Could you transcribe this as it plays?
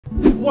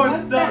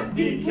What's up,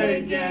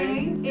 DK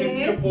gang? It's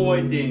your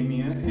boy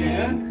Damien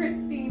and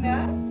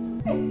Christina.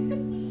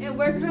 And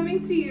we're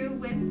coming to you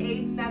with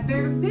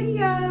another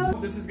video.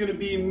 This is gonna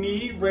be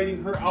me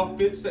rating her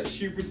outfits that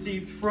she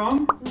received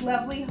from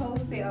Lovely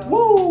Wholesale.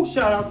 Woo!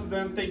 Shout out to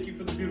them. Thank you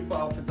for the beautiful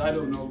outfits. I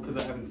don't know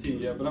because I haven't seen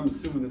it yet, but I'm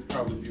assuming it's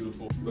probably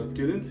beautiful. Let's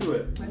get into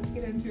it. Let's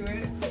get into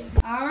it.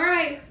 All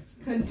right,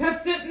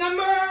 contestant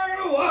number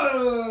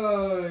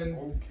 1.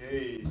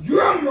 Okay.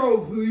 Drum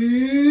roll,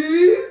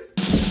 please.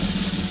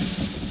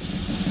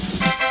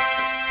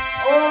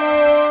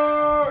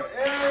 Oh,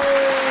 hey!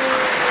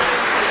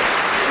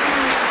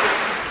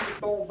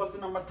 Oh,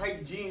 busting on my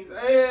tight jeans.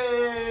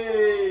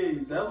 Hey,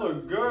 that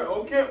look good.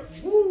 Okay.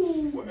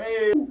 Woo,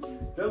 hey,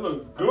 that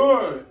look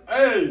good.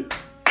 Hey.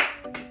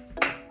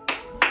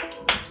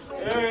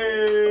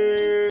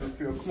 Hey.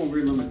 Okay, come over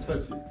here, let me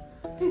touch it.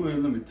 Come over here,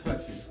 let me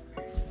touch it.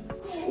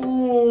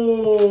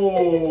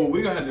 Ooh,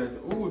 we gonna have to.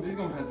 Ooh, this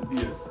gonna have to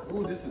be a.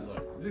 Ooh, this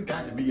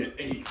got to be an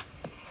 8.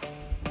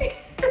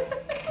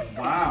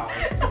 Wow,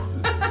 this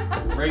is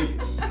great.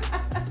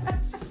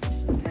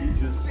 You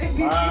just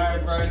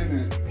slide right in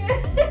it.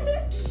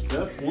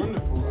 That's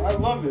wonderful. I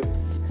love it.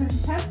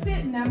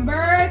 Contestant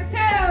number 2.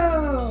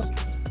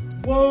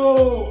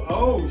 Whoa!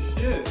 Oh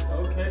shit.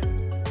 Okay.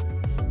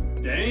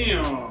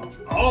 Damn.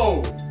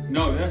 Oh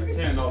no, that's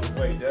 10 all the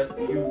way. That's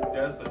you.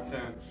 That's a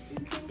 10.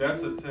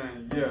 That's a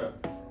 10. Yeah.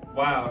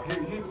 Wow.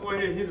 Go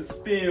ahead, hit a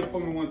spin for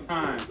me one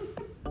time.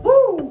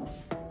 Woo!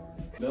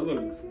 That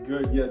looks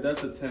good. Yeah,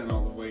 that's a 10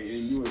 all the way. And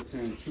you a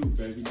 10 too,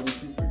 baby.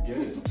 Don't you forget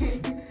it.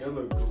 That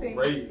looks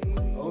great.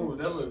 Oh,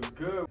 that looks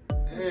good.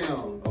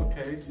 Damn.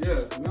 Okay.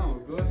 Yeah. No,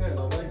 go ahead.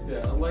 I like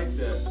that. I like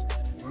that.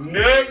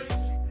 Next.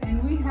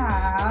 And we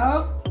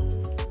have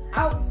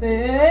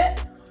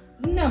outfit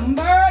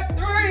number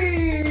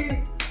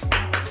 3.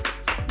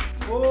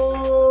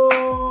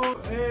 Oh,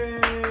 hey.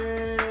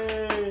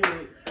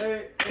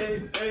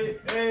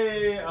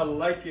 I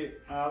like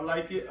it. I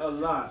like it a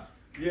lot.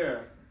 Yeah.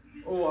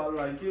 Oh, I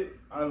like it.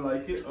 I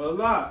like it a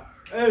lot.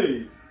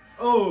 Hey.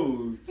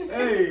 Oh,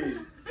 hey.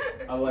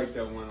 I like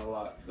that one a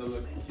lot. That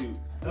looks cute.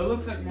 That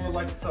looks like more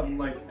like something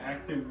like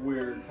active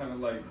wear, kind of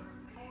like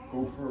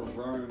go for a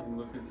run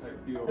looking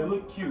type deal. It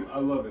look cute. I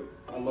love it.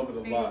 I love it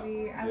a lot.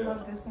 Baby, I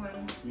love this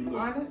one. You look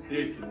honestly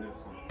thick in this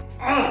one.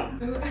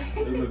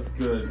 It looks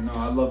good. No,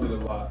 I love it a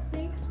lot.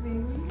 Thanks, baby.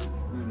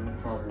 No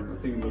problem. The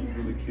thing looks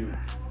really cute.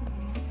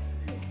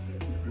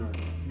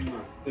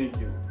 Thank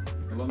you.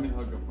 Let me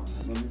hug up on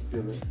it. Let me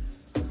feel it.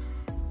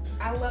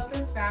 I love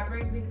this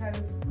fabric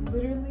because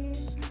literally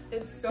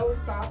it's so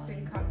soft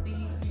and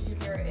comfy. You can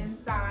wear it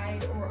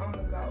inside or on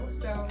the go.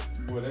 So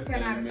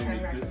 10 out of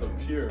 10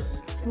 disappear.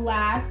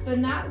 Last but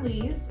not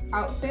least,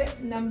 outfit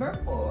number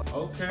 4.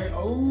 Okay,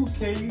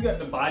 okay, you got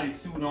the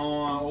bodysuit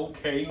on.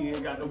 Okay, you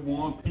got the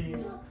one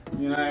piece.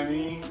 You know what I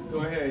mean?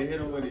 Go ahead, hit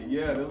them with it.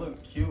 Yeah, they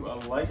look cute. I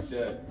like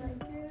that.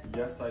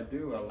 Yes, I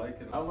do. I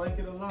like it. I like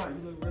it a lot.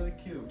 You look really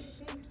cute.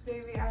 Thanks,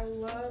 baby. I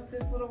love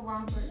this little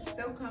romper. It's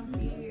so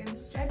comfy and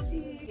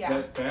stretchy. Yeah.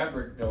 That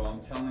fabric, though,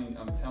 I'm telling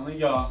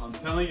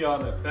y'all,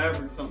 that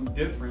fabric's something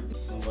different.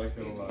 I like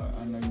it a lot.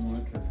 I know you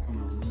want to kiss. Come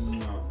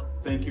on.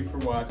 Thank you for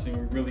watching.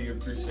 We really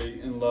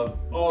appreciate and love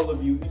all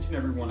of you, each and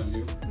every one of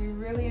you. We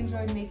really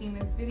enjoyed making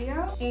this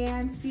video,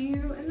 and see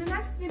you in the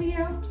next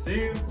video.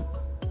 See you.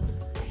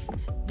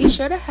 Be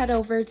sure to head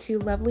over to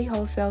Lovely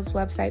Wholesale's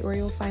website where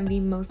you'll find the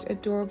most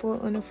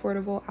adorable and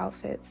affordable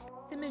outfits.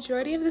 The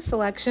majority of the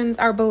selections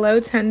are below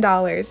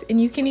 $10,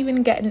 and you can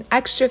even get an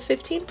extra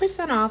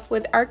 15% off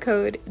with our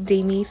code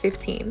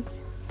DAMIE15.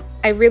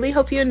 I really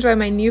hope you enjoy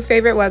my new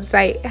favorite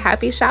website.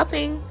 Happy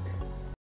shopping!